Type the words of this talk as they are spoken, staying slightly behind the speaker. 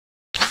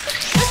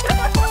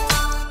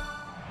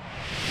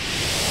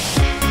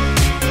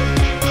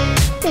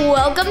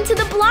Welcome to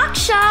the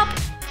BloxShop!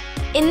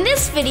 In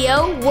this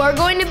video, we're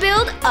going to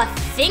build a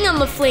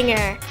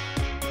Thinga-Ma-Flinger.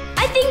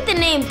 I think the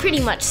name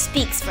pretty much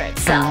speaks for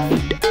itself.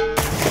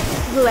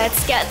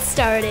 Let's get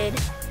started.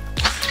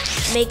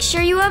 Make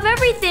sure you have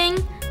everything.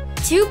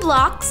 2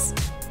 blocks,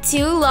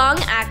 2 long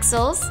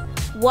axles,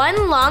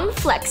 1 long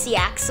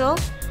flexi-axle,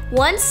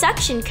 1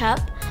 suction cup,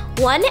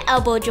 1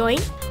 elbow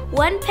joint,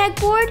 1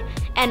 pegboard,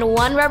 and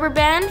 1 rubber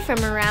band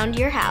from around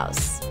your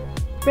house.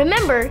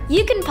 Remember,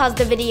 you can pause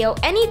the video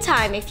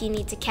anytime if you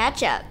need to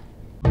catch up.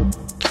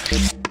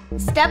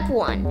 Step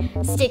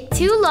 1. Stick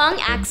 2 long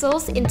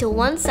axles into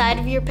one side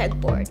of your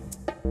pegboard.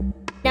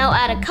 Now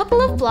add a couple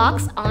of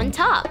blocks on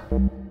top.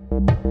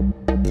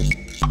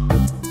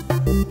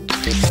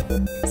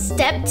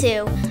 Step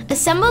 2.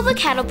 Assemble the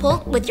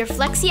catapult with your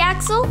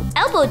flexi-axle,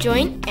 elbow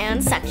joint,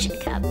 and suction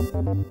cup.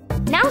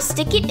 Now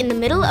stick it in the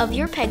middle of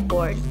your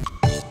pegboard.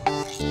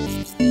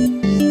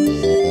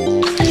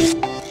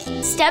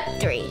 Step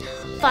 3.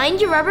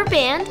 Find your rubber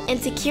band and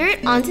secure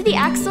it onto the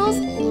axles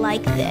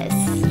like this.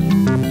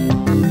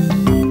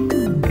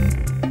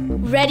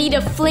 Ready to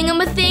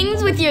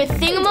fling-a-ma-things with your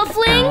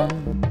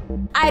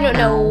Thinga-Ma-Fling? I don't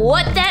know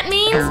what that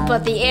means,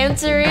 but the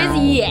answer is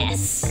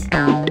yes.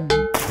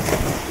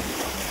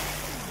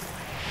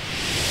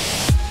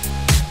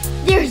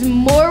 There's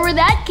more where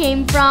that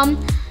came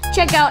from.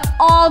 Check out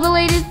all the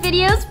latest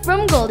videos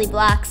from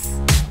GoldieBlox.